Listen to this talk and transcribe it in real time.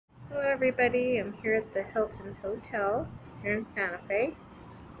everybody. I'm here at the Hilton Hotel here in Santa Fe.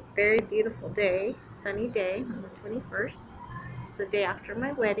 It's a very beautiful day, sunny day on the 21st. It's the day after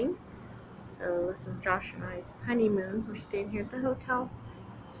my wedding. So this is Josh and I's honeymoon. We're staying here at the hotel.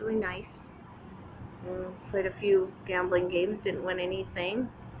 It's really nice. Played a few gambling games, didn't win anything.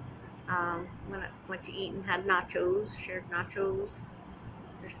 Went to eat and had nachos, shared nachos.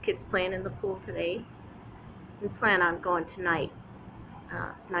 There's kids playing in the pool today. We plan on going tonight.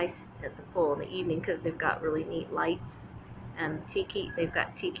 It's nice at the pool in the evening because they've got really neat lights and they've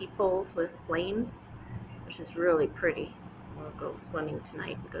got tiki poles with flames, which is really pretty. We'll go swimming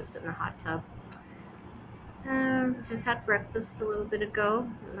tonight and go sit in a hot tub. Just had breakfast a little bit ago,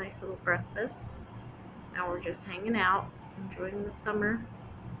 a nice little breakfast. Now we're just hanging out, enjoying the summer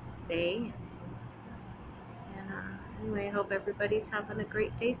day. And anyway, I hope everybody's having a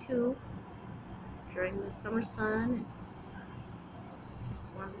great day too, enjoying the summer sun.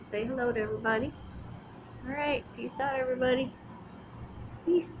 Just wanted to say hello to everybody. Alright, peace out everybody.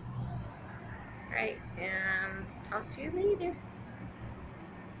 Peace. Alright, and talk to you later.